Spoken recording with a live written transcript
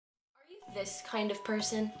this kind of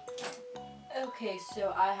person. Okay,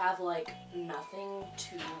 so I have like nothing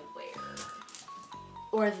to wear.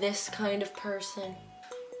 Or this kind of person.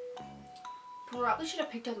 Probably should have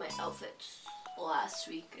picked up my outfits last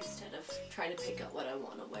week instead of trying to pick up what I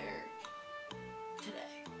want to wear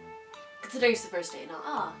today. Today's the first day,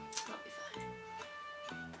 I'll be fine.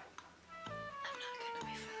 I'm not gonna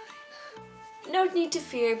be fine. No need to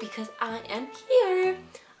fear because I am here.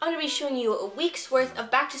 I'm going to be showing you a week's worth of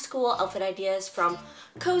back to school outfit ideas from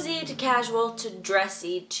cozy to casual to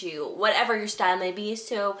dressy to whatever your style may be.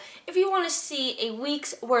 So if you want to see a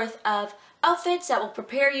week's worth of outfits that will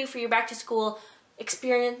prepare you for your back to school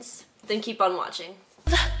experience, then keep on watching.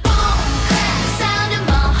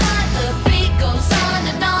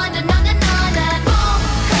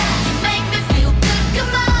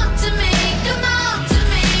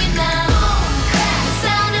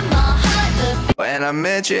 When I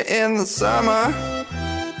met you in the summer,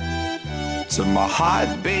 to my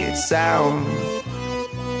heartbeat sound,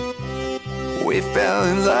 we fell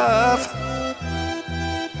in love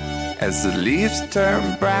as the leaves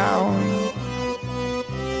turn brown.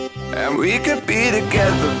 And we could be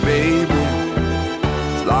together, baby,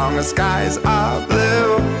 as long as skies are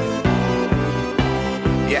blue.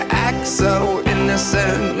 You act so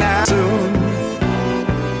innocent now. Soon,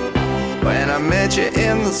 when I met you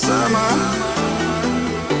in the summer,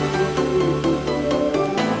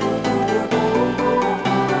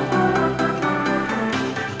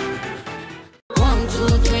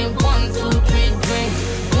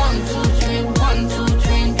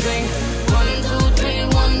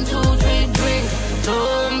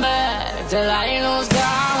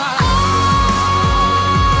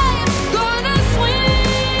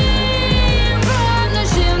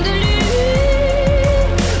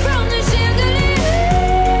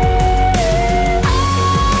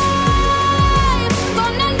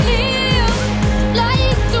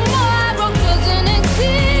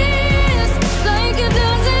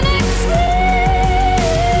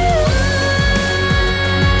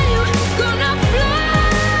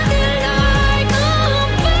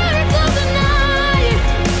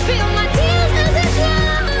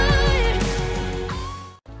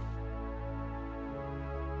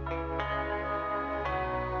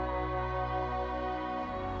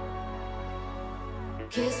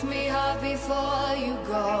 kiss me hard before you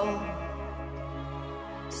go.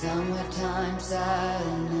 Summertime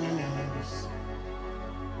sadness.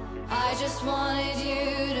 I just wanted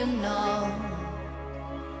you to know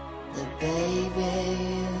that, baby,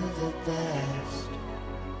 you're the best.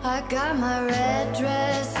 I got my red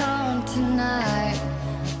dress on tonight,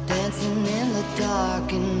 dancing in the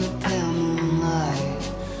dark in the pale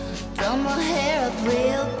moonlight. Done my hair up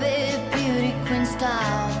real big, beauty queen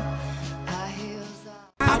style.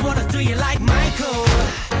 I wanna do you like Michael,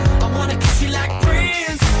 I wanna kiss you like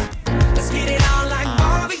Prince. Let's get it on like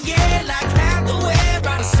Marvin, yeah, like Hathaway.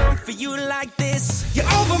 Write a song for you like this. You're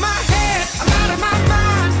over my head, I'm out of my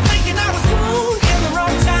mind, thinking I was wrong in the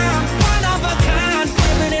wrong time. One of a kind,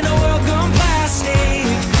 living in a world gone plastic.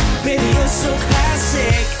 Baby, you're so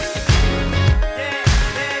classic.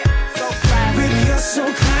 So classic. Baby, you're so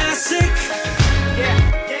classic.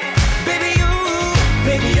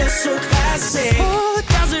 Baby, you're so classic.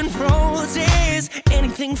 Roses,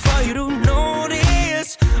 anything for you to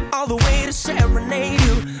notice. All the way to serenade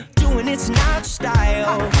you, doing it's not your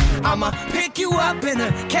style. I'ma pick you up in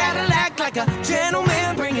a Cadillac like a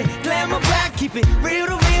gentleman, bring it glamour back, keep it real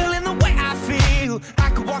to real in the way I feel. I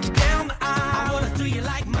could walk you down the aisle. I wanna do you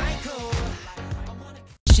like Michael.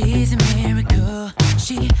 She's a miracle.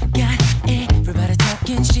 She got everybody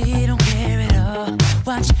talking. She don't care at all.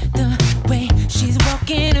 Watch the way she's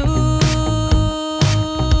walking. Ooh.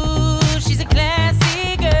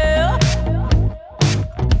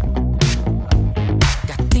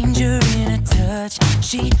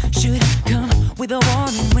 She should come with a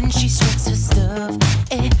warning when she strikes her stuff.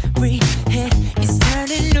 Every head is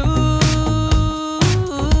turning new.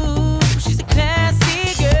 She's a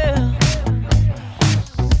classy girl.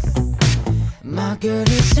 My girl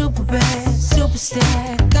is super bad, super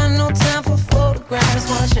stacked. Got no time for photographs.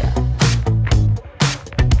 Watch out.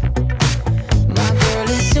 My girl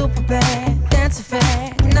is super bad, that's a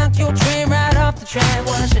fact. Knock your train right off the track.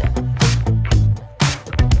 Watch out.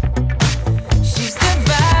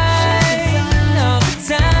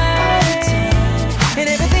 Time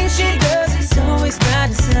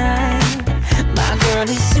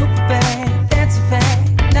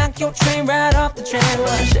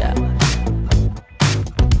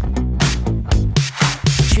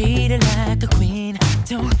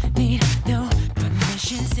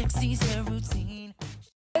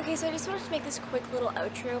this quick little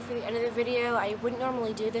outro for the end of the video. I wouldn't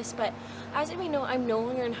normally do this, but as you may know, I'm no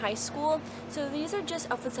longer in high school, so these are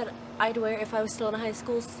just outfits that I'd wear if I was still in high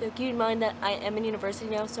school. So keep in mind that I am in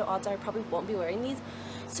university now, so odds are I probably won't be wearing these.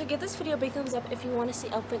 So give this video a big thumbs up if you want to see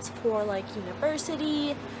outfits for like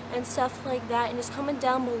university and stuff like that, and just comment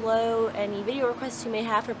down below any video requests you may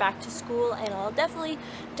have for back to school, and I'll definitely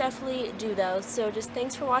do those. So just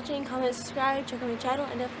thanks for watching, comment, subscribe, check out my channel,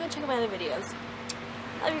 and definitely check out my other videos.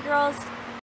 Love you girls.